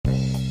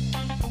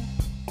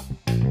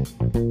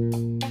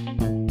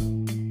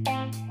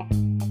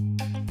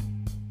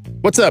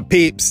What's up,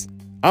 peeps?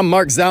 I'm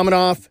Mark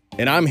Zalmanoff,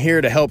 and I'm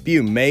here to help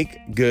you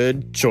make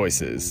good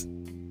choices.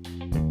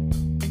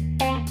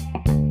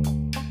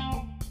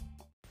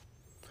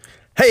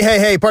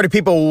 Hey, party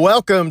people.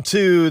 Welcome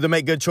to the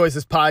Make Good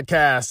Choices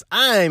podcast.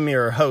 I'm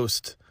your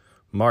host,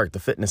 Mark the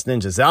Fitness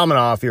Ninja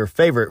Zalmanoff, your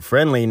favorite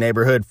friendly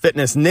neighborhood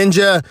fitness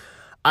ninja.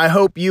 I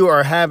hope you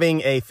are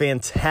having a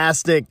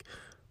fantastic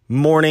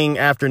morning,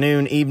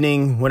 afternoon,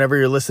 evening, whenever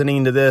you're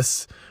listening to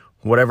this,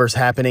 whatever's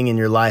happening in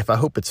your life. I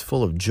hope it's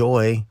full of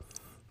joy,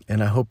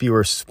 and I hope you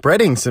are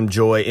spreading some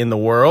joy in the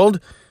world.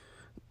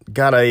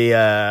 Got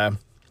a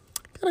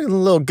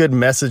little good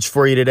message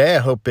for you today. I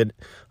hope it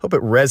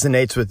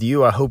resonates with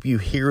you. I hope you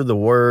hear the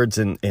words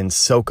and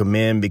soak them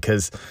in,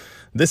 because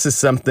this is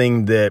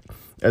something that,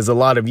 as a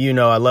lot of you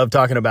know, I love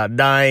talking about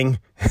dying.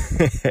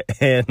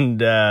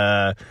 And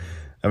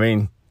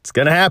it's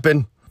going to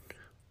happen.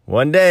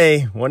 One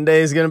day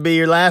is going to be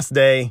your last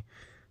day.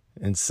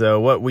 And so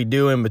what we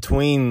do in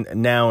between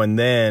now and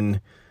then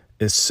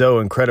is so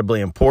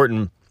incredibly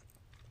important.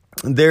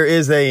 There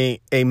is a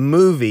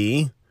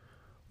movie,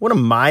 one of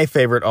my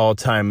favorite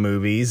all-time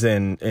movies,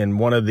 and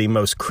one of the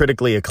most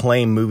critically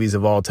acclaimed movies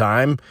of all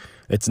time.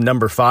 It's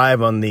number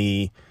 5 on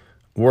the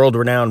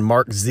world-renowned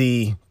Mark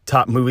Z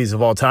top movies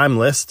of all time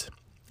list.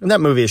 And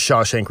that movie is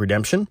Shawshank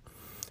Redemption.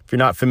 If you're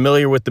not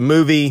familiar with the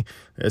movie,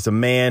 there's a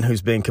man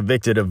who's been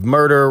convicted of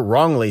murder,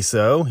 wrongly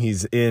so.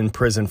 He's in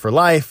prison for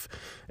life.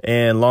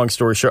 And long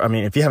story short,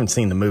 if you haven't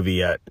seen the movie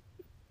yet,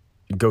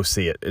 go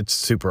see it. It's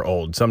super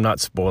old, so I'm not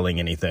spoiling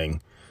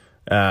anything.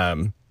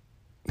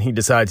 He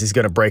decides he's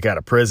going to break out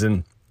of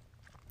prison,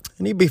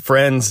 and he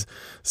befriends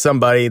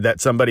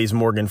somebody's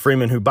Morgan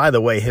Freeman, who, by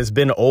the way, has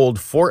been old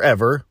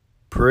forever.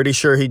 Pretty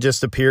sure he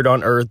just appeared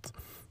on Earth,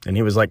 and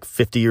he was like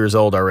 50 years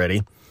old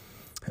already.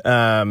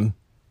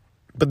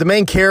 But the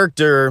main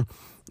character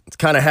is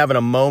kind of having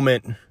a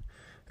moment,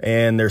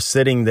 and they're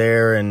sitting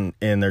there and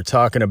they're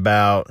talking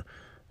about,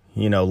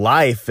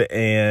 life,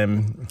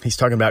 and he's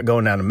talking about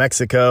going down to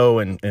Mexico,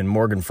 and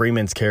Morgan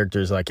Freeman's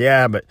character is like,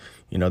 yeah, but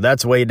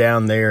that's way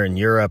down there, and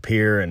you're up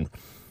here. And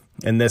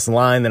this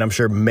line that I'm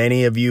sure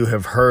many of you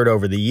have heard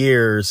over the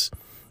years,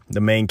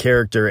 the main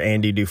character,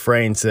 Andy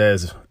Dufresne,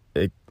 says,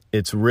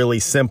 it's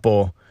really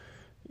simple.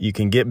 You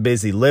can get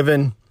busy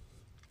living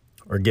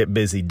or get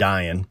busy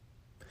dying.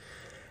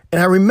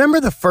 And I remember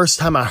the first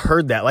time I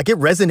heard that, it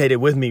resonated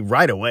with me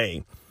right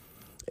away.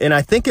 And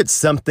I think it's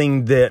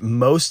something that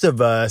most of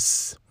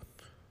us,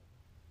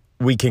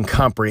 we can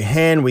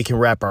comprehend, we can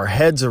wrap our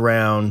heads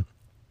around,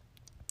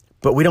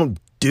 but we don't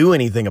do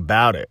anything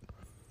about it.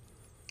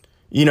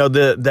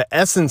 The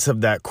essence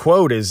of that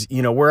quote is,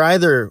 we're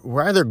either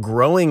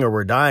growing or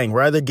we're dying.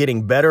 We're either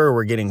getting better or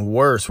we're getting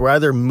worse. We're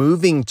either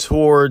moving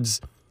towards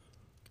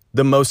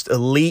the most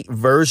elite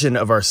version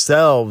of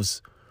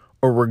ourselves,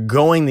 or we're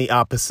going the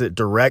opposite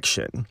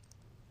direction.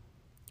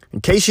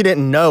 In case you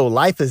didn't know,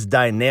 life is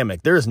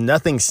dynamic. There is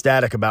nothing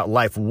static about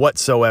life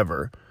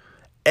whatsoever.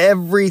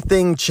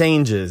 Everything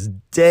changes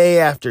day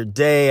after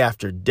day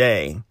after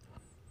day.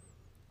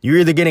 You're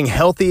either getting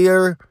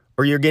healthier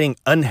or you're getting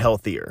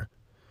unhealthier.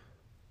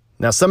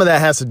 Now, some of that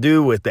has to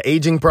do with the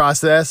aging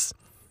process.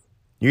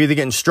 You're either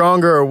getting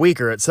stronger or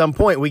weaker. At some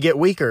point, we get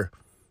weaker.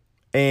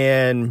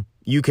 And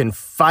you can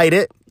fight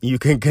it. You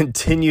can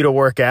continue to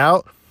work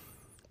out.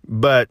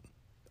 But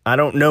I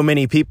don't know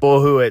many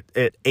people who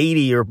at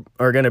 80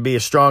 are going to be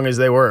as strong as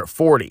they were at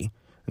 40. And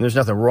there's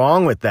nothing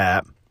wrong with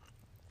that.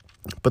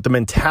 But the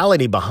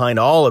mentality behind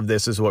all of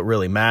this is what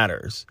really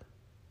matters.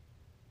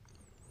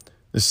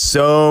 There's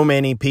so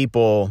many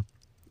people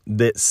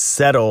that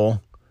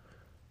settle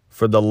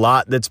for the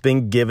lot that's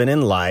been given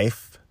in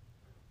life,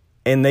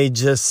 and they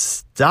just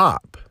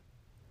stop.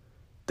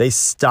 They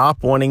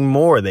stop wanting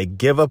more. They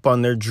give up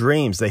on their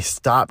dreams. They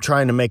stop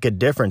trying to make a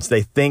difference.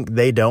 They think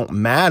they don't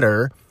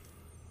matter.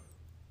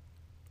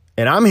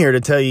 And I'm here to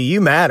tell you, you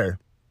matter.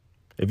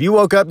 If you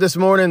woke up this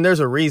morning, there's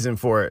a reason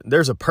for it.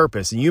 There's a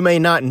purpose. And you may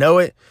not know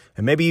it,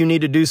 and maybe you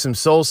need to do some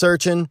soul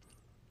searching.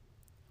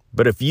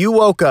 But if you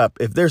woke up,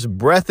 if there's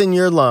breath in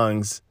your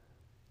lungs,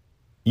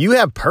 you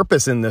have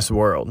purpose in this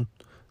world.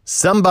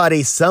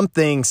 Somebody,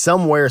 something,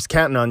 somewhere is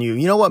counting on you.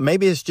 You know what?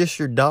 Maybe it's just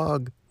your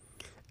dog.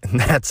 And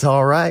that's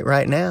all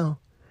right now.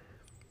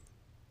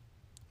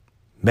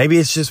 Maybe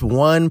it's just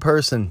one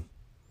person.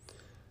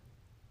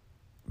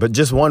 But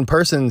just one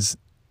person's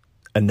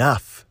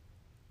enough.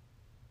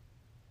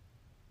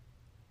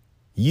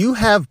 You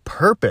have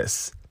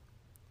purpose.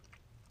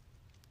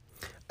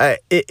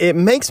 It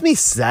makes me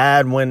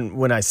sad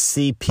when I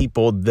see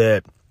people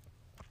that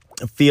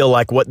feel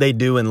like what they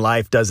do in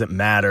life doesn't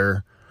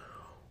matter,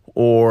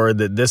 or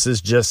that this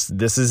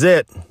is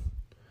it.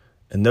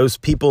 And those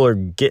people are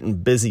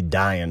getting busy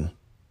dying.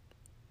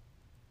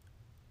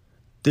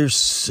 There's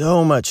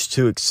so much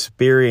to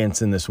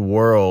experience in this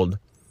world.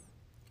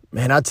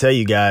 Man, I tell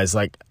you guys,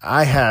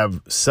 I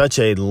have such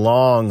a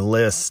long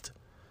list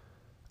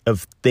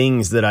of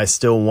things that I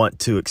still want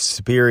to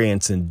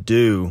experience and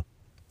do.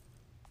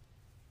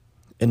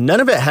 And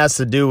none of it has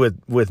to do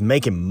with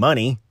making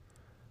money.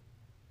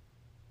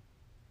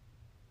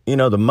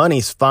 the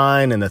money's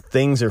fine and the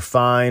things are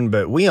fine,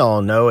 but we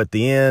all know at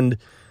the end,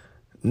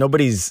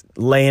 nobody's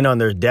laying on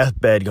their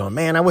deathbed going,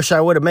 man, I wish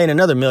I would have made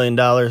another $1 million.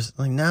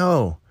 Like,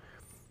 no.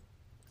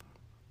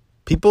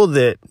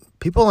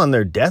 People on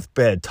their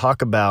deathbed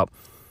talk about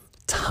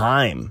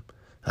time.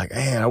 Like,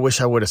 man, I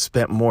wish I would have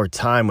spent more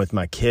time with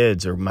my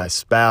kids or my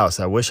spouse.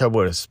 I wish I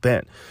would have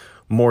spent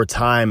more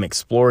time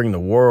exploring the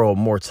world,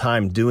 more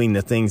time doing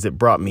the things that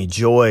brought me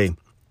joy.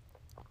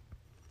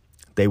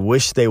 They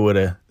wish they would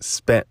have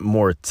spent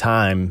more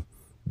time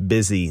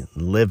busy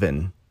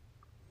living.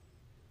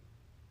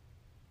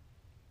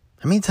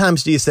 How many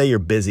times do you say you're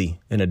busy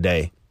in a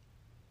day?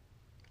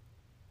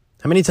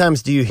 How many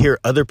times do you hear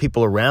other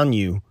people around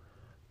you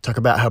talk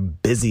about how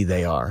busy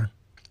they are?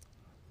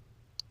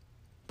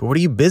 But what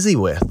are you busy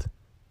with?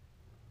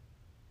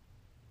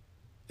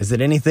 Is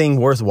it anything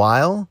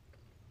worthwhile?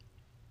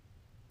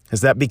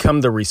 Has that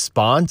become the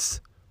response?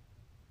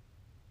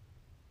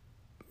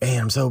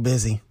 Man, I'm so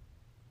busy.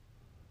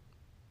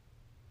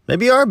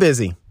 Maybe you are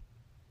busy.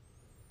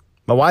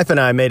 My wife and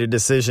I made a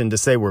decision to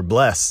say we're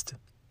blessed.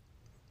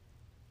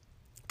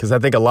 Because I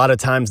think a lot of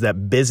times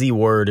that busy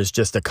word is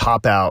just a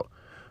cop-out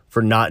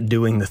for not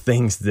doing the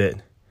things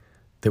that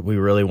we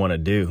really want to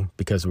do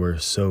because we're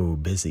so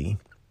busy.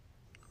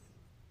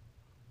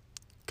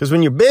 Because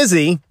when you're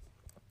busy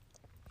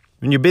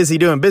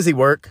doing busy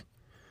work,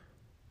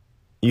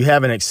 you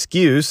have an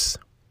excuse,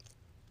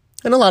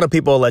 and a lot of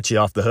people will let you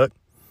off the hook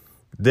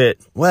that,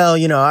 well,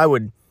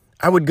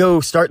 I would go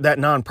start that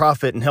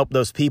nonprofit and help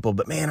those people,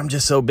 but man, I'm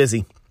just so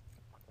busy.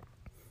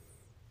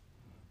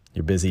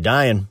 You're busy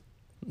dying.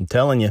 I'm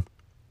telling you.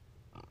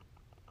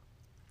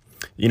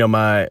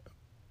 My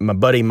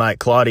buddy Mike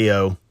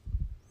Claudio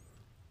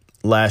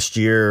last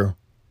year,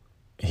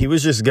 he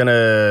was just going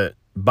to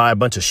buy a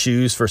bunch of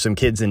shoes for some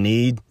kids in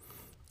need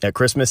at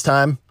Christmas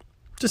time.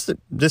 Just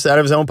out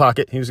of his own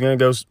pocket. He was going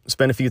to go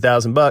spend a few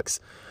 $1,000,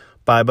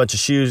 buy a bunch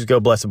of shoes, go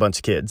bless a bunch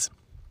of kids.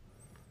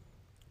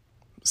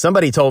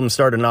 Somebody told him to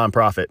start a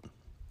nonprofit.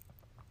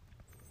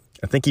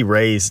 I think he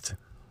raised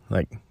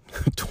like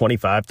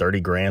 25,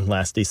 30 grand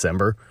last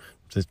December.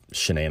 Just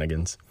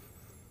shenanigans.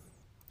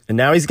 And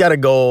now he's got a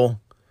goal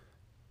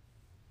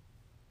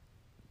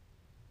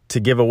to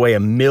give away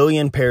 1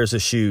 million pairs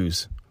of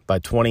shoes by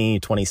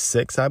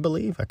 2026, I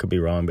believe. I could be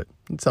wrong, but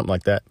it's something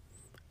like that.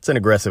 It's an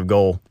aggressive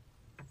goal.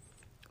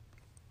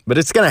 But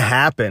it's going to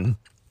happen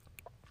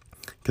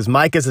because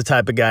Mike is the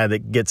type of guy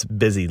that gets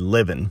busy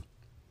living.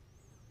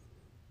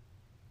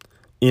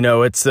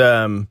 It's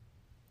a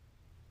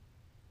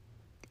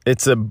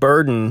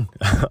burden.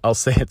 I'll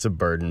say it's a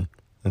burden.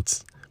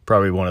 It's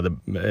probably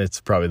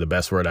the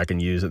best word I can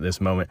use at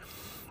this moment.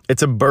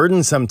 It's a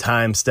burden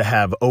sometimes to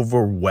have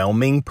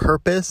overwhelming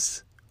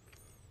purpose,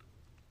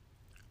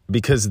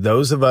 because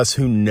those of us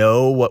who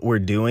know what we're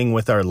doing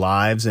with our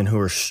lives and who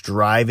are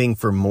striving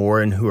for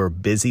more and who are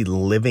busy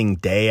living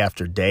day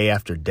after day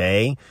after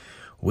day,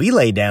 we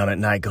lay down at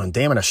night going,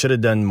 damn it, I should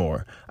have done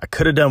more. I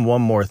could have done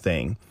one more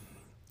thing.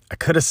 I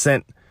could have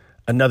sent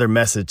another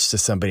message to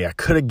somebody. I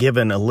could have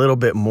given a little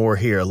bit more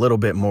here, a little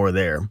bit more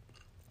there.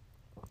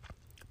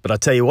 But I'll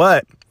tell you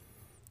what,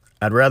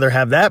 I'd rather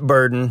have that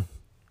burden.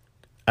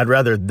 I'd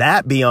rather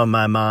that be on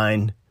my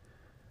mind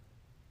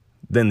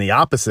than the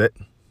opposite.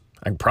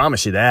 I can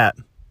promise you that.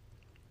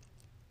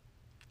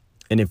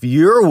 And if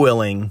you're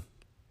willing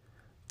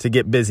to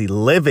get busy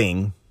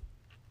living,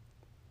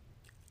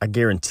 I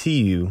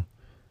guarantee you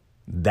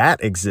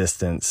that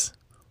existence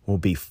will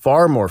be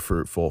far more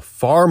fruitful,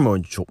 far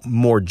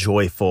more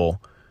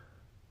joyful,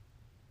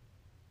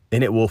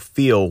 and it will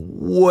feel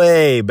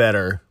way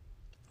better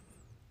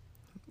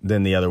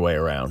than the other way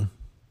around.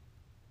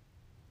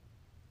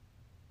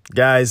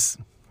 Guys,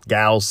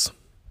 gals,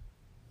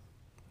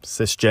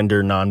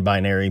 cisgender,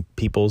 non-binary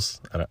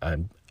peoples,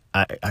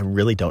 I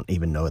really don't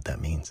even know what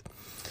that means.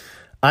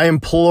 I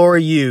implore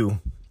you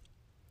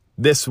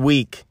this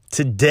week,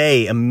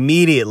 today,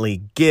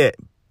 immediately get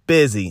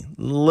busy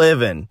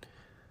living.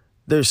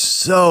 There's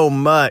so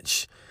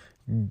much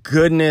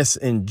goodness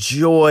and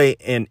joy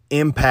and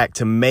impact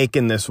to make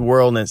in this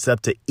world, and it's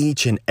up to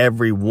each and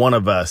every one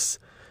of us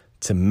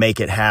to make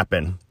it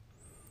happen.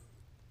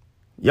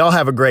 Y'all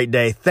have a great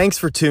day. Thanks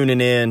for tuning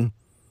in.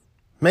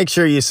 Make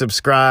sure you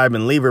subscribe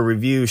and leave a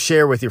review,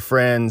 share with your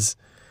friends.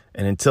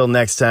 And until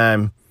next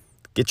time,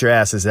 get your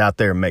asses out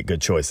there and make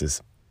good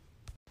choices.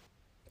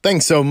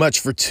 Thanks so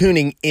much for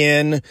tuning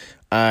in.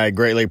 I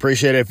greatly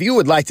appreciate it. If you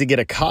would like to get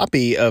a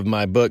copy of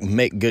my book,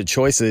 Make Good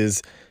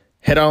Choices,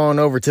 head on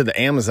over to the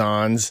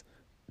Amazons,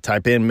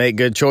 type in Make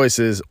Good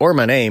Choices or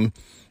my name.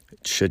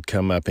 It should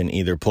come up in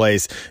either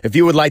place. If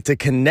you would like to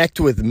connect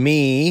with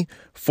me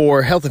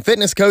for health and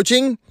fitness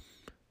coaching,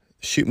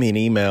 shoot me an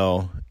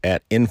email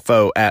at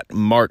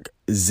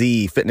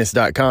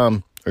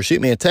info@markzfitness.com or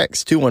shoot me a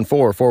text,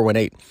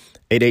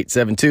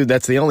 214-418-8872.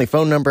 That's the only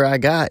phone number I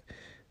got.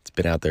 It's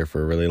been out there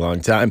for a really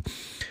long time.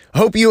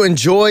 Hope you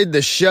enjoyed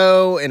the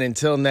show, and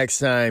until next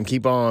time,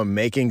 keep on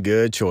making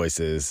good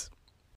choices.